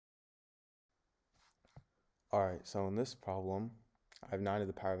Alright, so in this problem, I have 9 to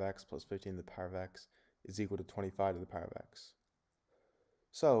the power of x plus 15 to the power of x is equal to 25 to the power of x.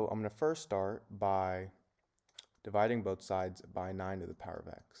 So I'm going to first start by dividing both sides by 9 to the power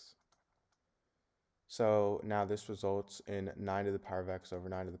of x. So now this results in 9 to the power of x over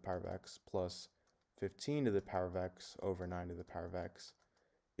 9 to the power of x plus 15 to the power of x over 9 to the power of x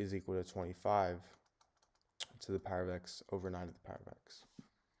is equal to 25 to the power of x over 9 to the power of x.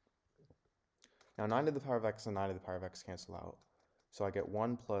 Now 9 to the power of x and 9 to the power of x cancel out. So I get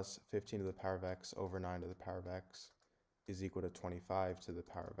 1 plus 15 to the power of x over 9 to the power of x is equal to 25 to the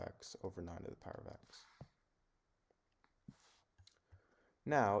power of x over 9 to the power of x.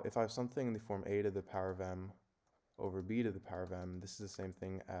 Now, if I have something in the form a to the power of m over b to the power of m, this is the same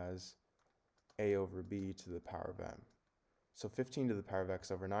thing as a over b to the power of m. So 15 to the power of x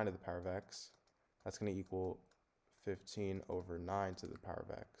over 9 to the power of x, that's going to equal 15 over 9 to the power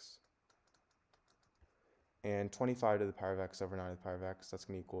of x. And 25 to the power of x over 9 to the power of x, that's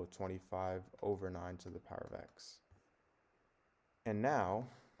going to equal 25 over 9 to the power of x. And now,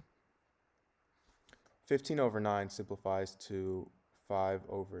 15 over 9 simplifies to 5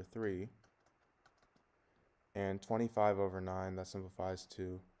 over 3. And 25 over 9, that simplifies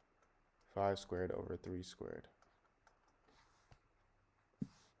to 5 squared over 3 squared.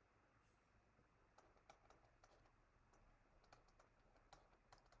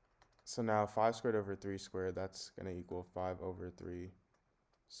 So now 5 squared over 3 squared, that's going to equal 5 over 3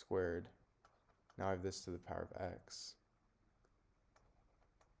 squared. Now I have this to the power of x.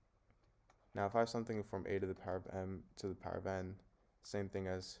 Now if I have something from a to the power of m to the power of n, same thing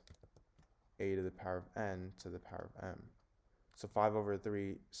as a to the power of n to the power of m. So 5 over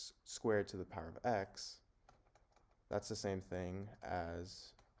 3 squared to the power of x, that's the same thing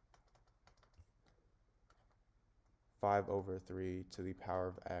as 5 over 3 to the power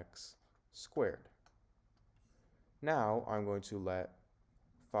of x squared. Now I'm going to let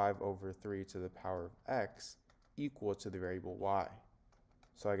 5 over 3 to the power of x equal to the variable y.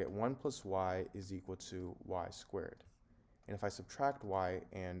 So I get 1 plus y is equal to y squared. And if I subtract y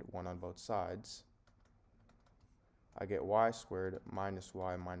and 1 on both sides, I get y squared minus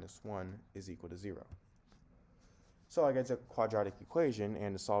y minus 1 is equal to 0. So I get a quadratic equation,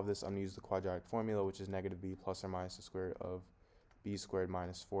 and to solve this I'm going to use the quadratic formula, which is negative b plus or minus the square root of b squared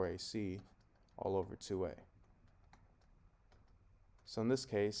minus 4ac all over 2a. So in this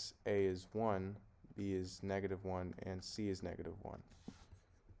case, a is 1, b is negative 1, and c is negative 1.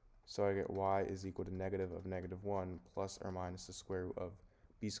 So I get y is equal to negative of negative 1 plus or minus the square root of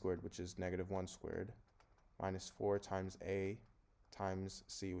b squared, which is negative 1 squared, minus 4 times a times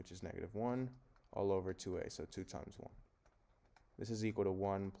c, which is negative 1, all over 2a, so 2 times 1. This is equal to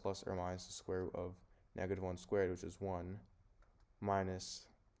 1 plus or minus the square root of negative 1 squared, which is 1, minus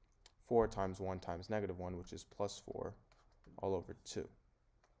 4 times 1 times negative 1, which is plus 4, all over 2,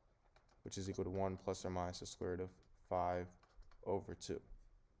 which is equal to 1 plus or minus the square root of 5 over 2.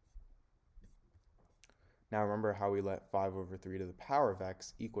 Now remember how we let 5 over 3 to the power of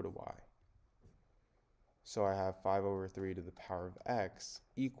x equal to y. So I have 5 over 3 to the power of x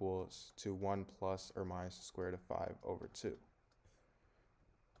equals to 1 plus or minus the square root of 5 over 2.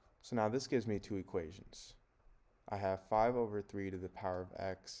 So now this gives me two equations. I have 5 over 3 to the power of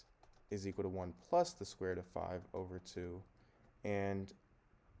x is equal to 1 plus the square root of 5 over 2, and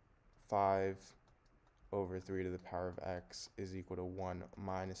 5 over 3 to the power of x is equal to 1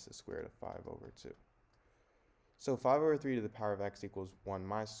 minus the square root of 5 over 2. So 5 over 3 to the power of x equals 1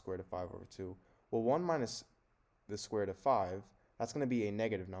 minus the square root of 5 over 2. Well, 1 minus the square root of 5, that's going to be a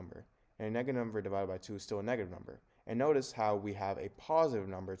negative number. And a negative number divided by 2 is still a negative number. And notice how we have a positive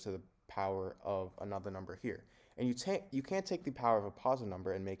number to the power of another number here. And you can't take the power of a positive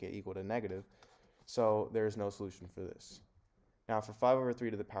number and make it equal to negative, so there's no solution for this. Now for 5 over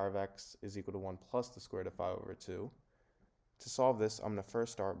 3 to the power of x is equal to 1 plus the square root of 5 over 2. To solve this, I'm going to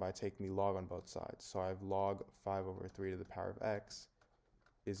first start by taking the log on both sides. So I have log 5 over 3 to the power of x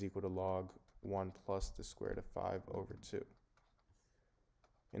is equal to log 1 plus the square root of 5 over 2.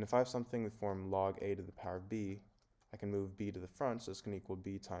 And if I have something in the form log a to the power of b, I can move b to the front, so it's going to equal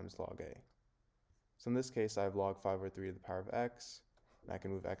b times log a. So in this case, I have log 5 over 3 to the power of x, and I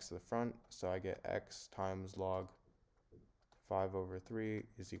can move x to the front, so I get x times log 5 over 3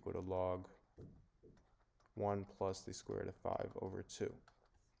 is equal to log 1 plus the square root of 5 over 2.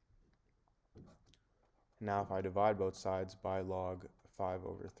 Now if I divide both sides by log 5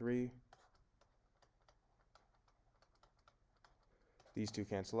 over 3, these two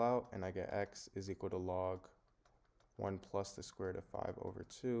cancel out, and I get x is equal to log 1 plus the square root of 5 over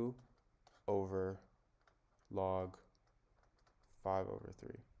 2 over log 5 over 3.